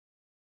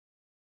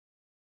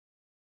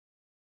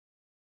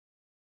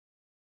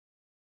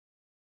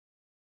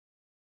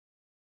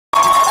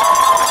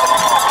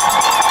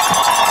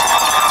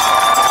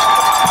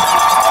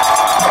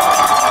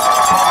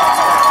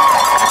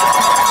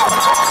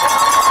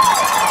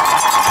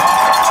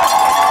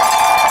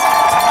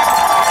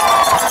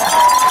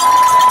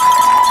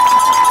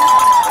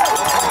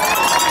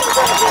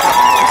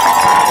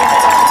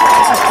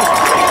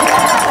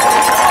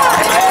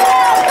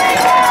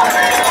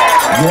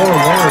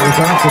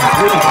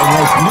complete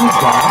unless you've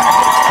got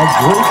a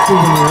great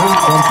souvenir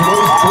from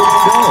today's big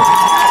show.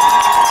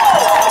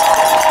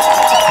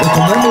 The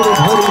commemorative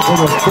hoodie for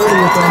the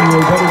 30th annual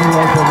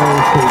WSMA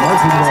State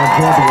Marching Band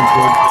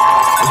Championship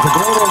is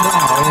available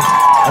now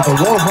at the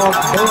Warhawk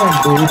Band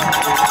booth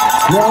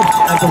just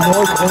at the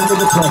north end of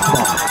the press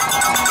box.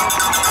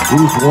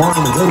 These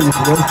worn hoodies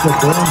list the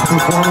bands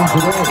performing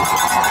today.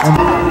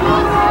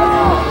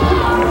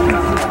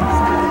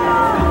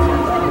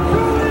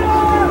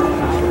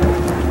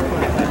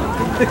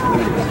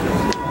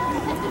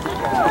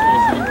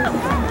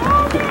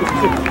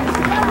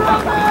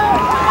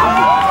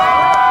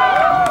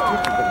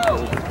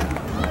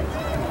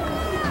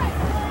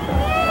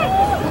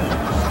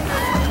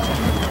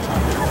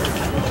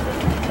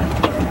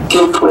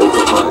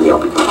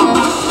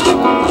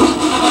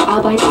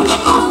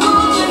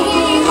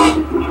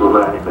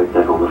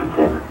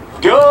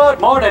 Good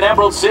morning,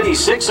 Emerald City,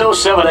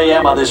 6:07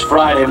 a.m. on this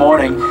Friday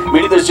morning.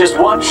 Meaning there's just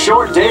one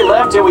short day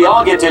left and we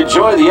all get to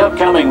enjoy the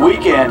upcoming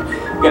weekend.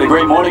 Got a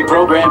great morning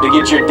program to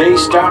get your day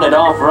started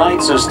off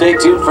right, so stay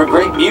tuned for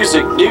great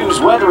music, news,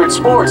 weather, and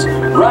sports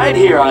right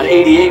here on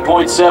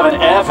 88.7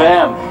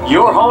 FM,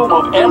 your home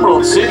of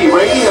Emerald City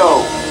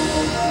Radio.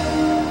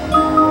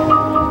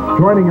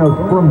 Joining us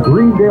from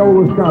Greendale,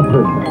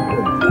 Wisconsin,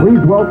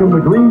 please welcome the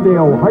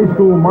Greendale High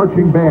School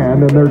Marching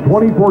Band and their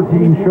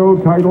 2014 show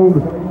titled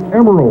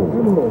Emerald.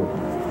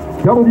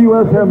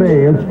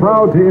 WSMA is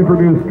proud to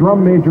introduce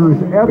drum majors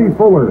Abby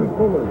Fuller,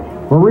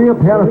 Maria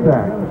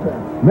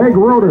Panasak, Meg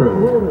Roeder,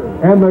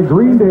 and the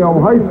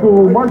Greendale High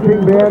School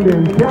Marching Band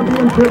in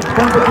championship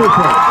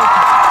competition.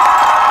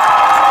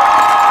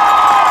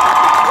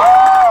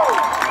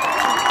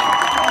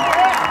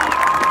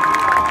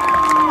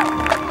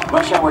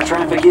 Rush hour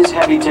traffic is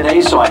heavy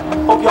today, so I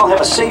hope y'all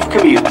have a safe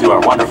commute through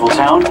our wonderful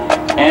town.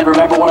 And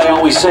remember what I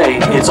always say,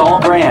 it's all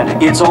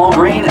grand, it's all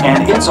green,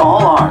 and it's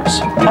all ours.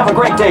 Have a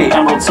great day,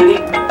 Emerald City.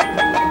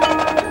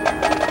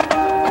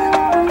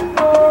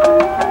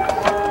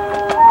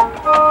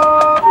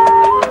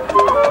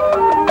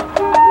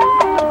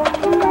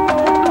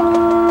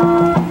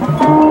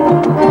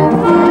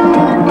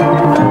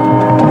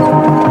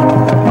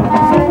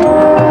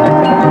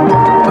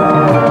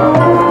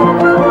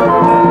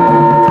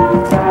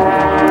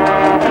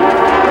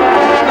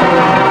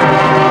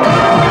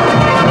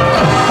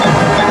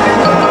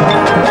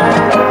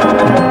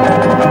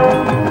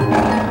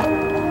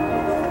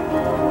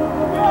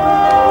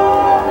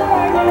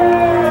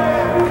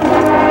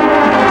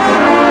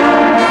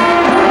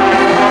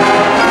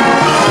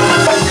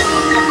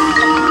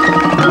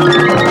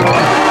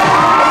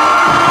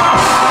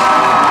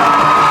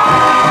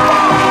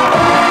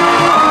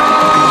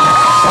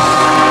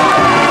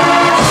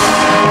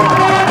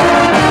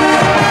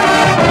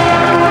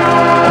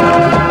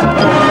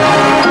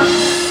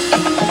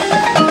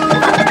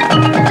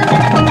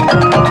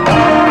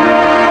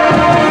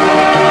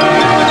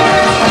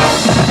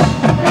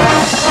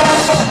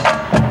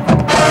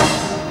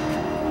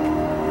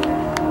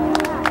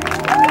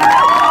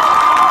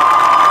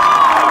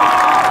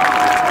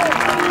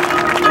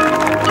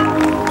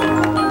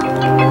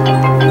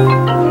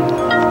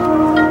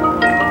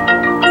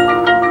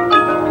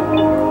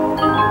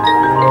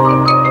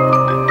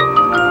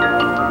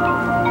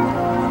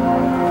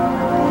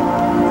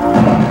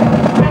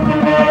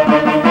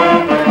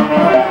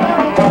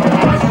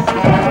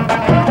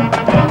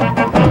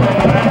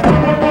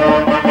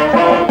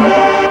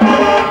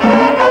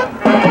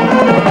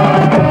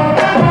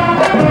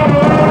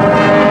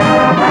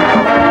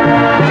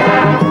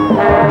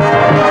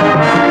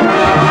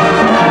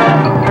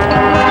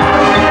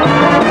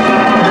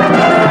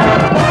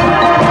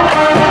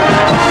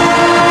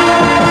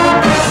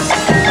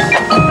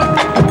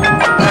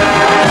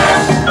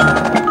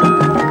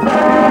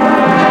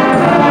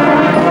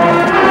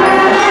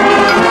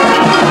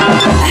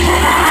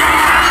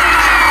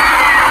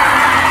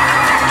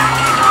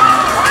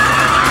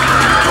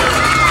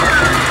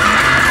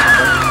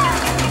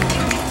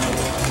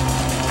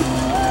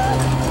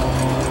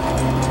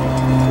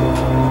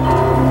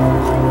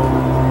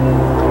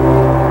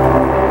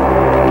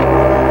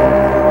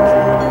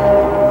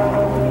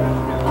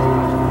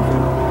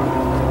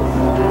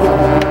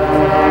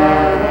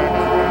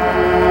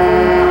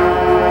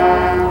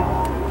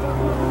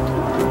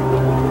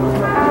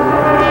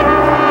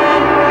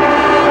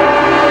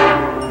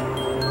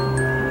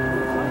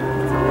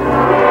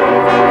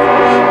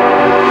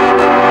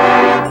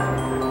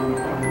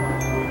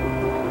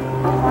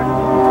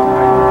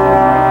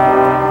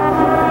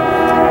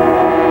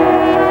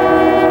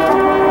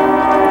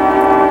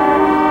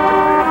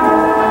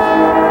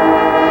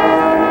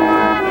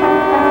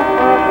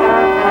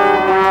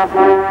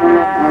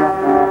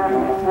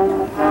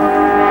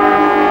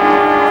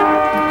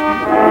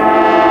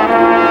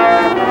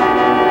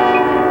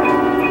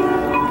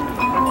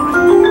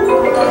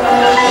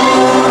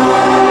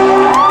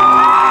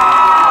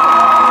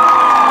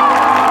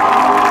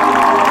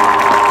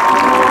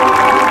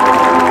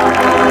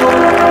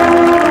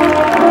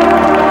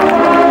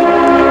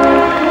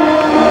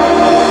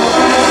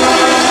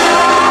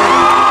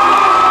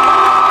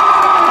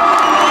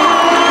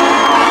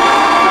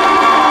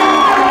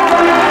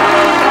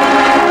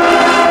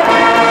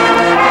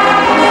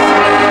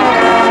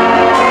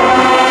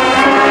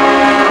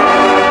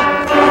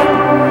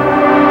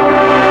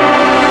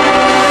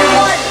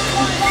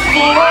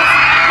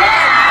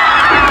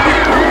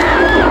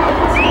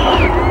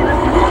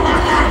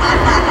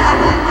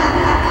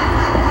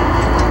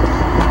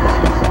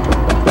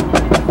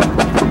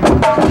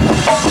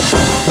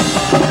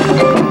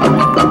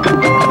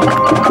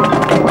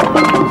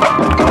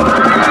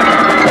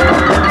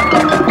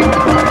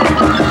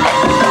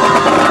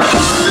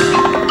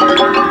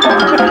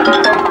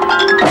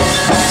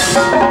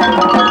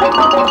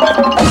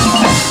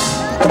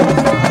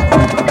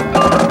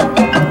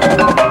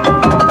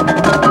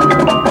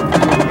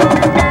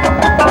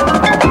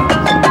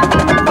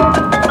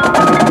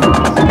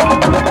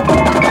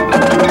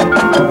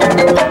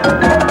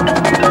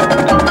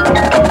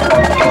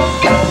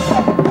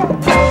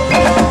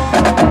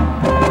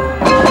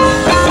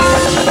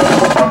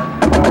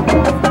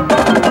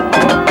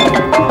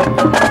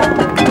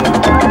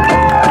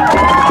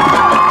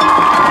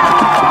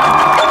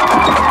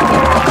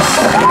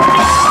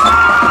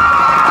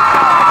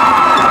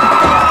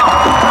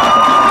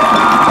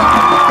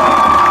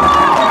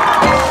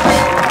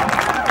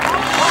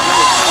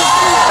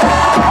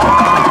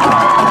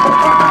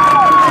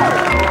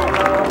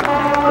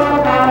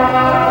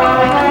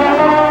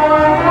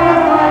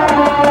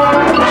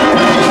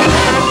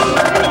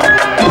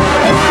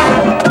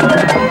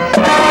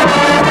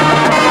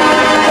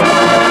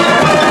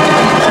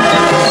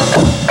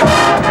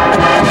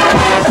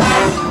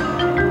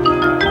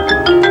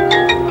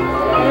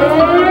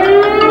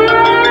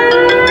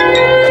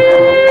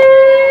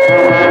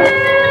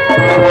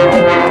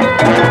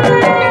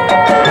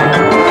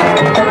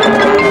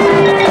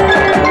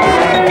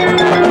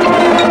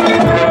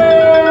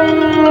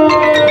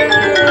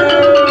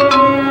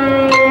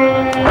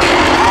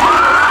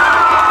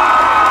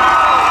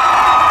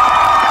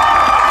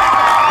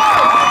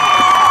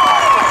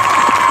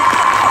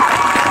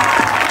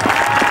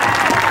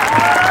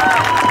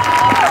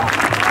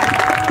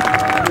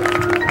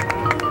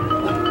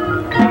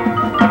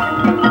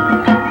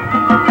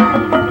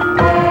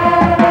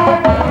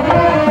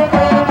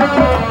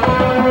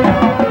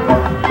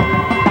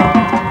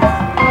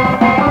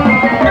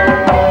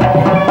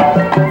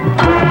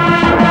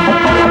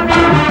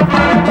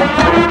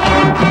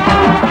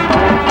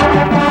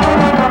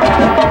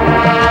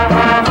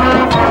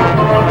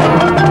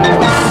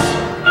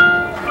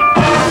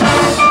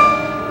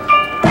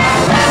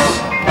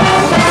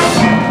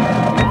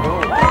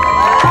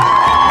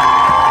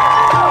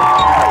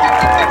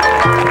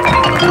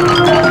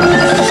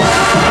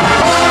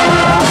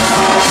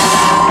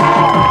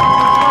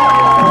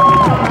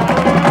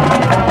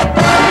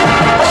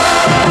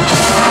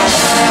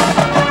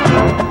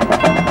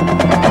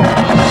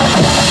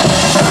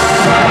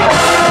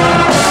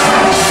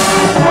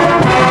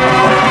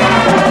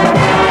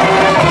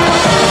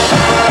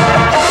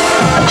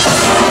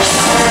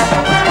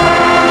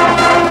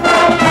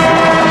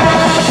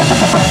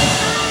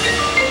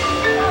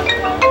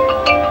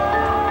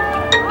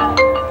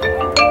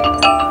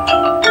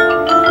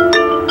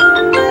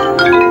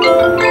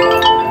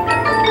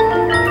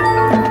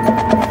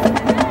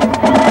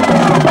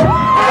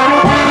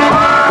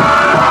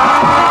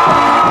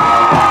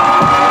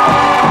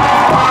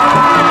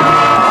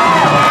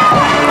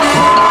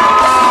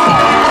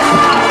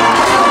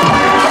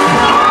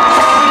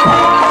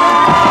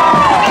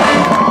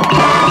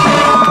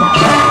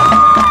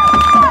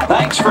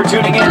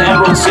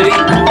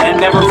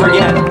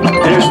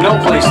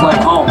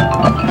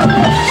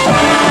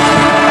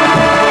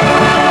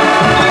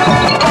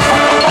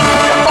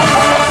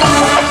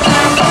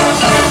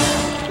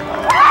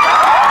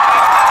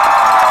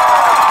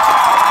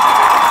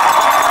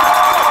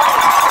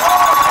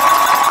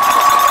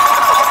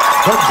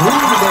 but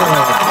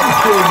Greendale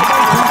icing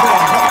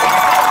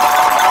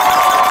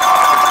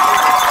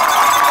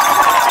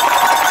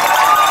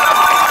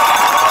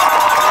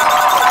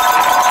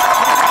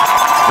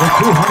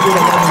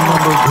 211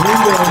 number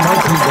Greendale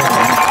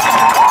Nightingale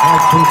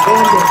has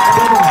performed at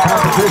 7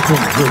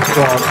 competitions this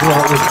fall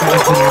throughout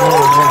Wisconsin and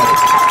Illinois.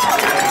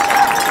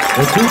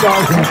 The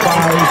 2005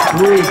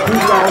 through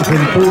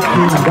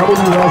 2013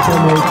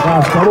 WSMA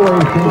Class AA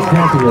state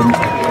champions,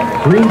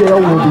 Greendale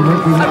will be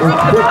making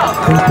its 6th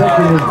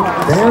consecutive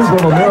Bands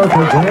of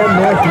America Grand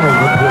Nationals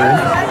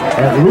appearance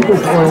at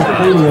Lucas Oil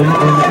Stadium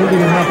in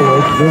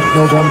Indianapolis this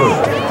November.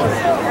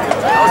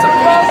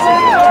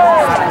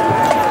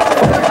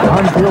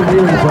 On-field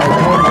leaders are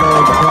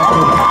Greendale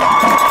captain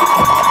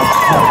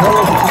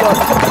Phyllis Schlupp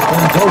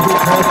and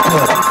Joseph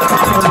Maxwell,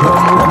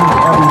 on-field movers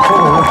Abby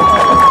Fuller,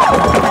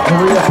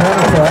 Maria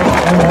Panasek,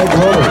 and Ed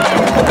Roder.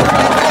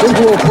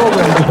 Visual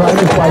program design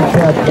is by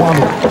Chad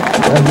Swami,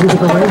 and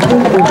music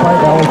arrangement is by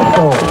Alex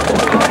Stone.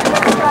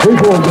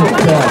 Visual this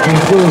cast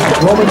includes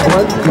Roman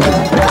Brensky,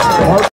 Mark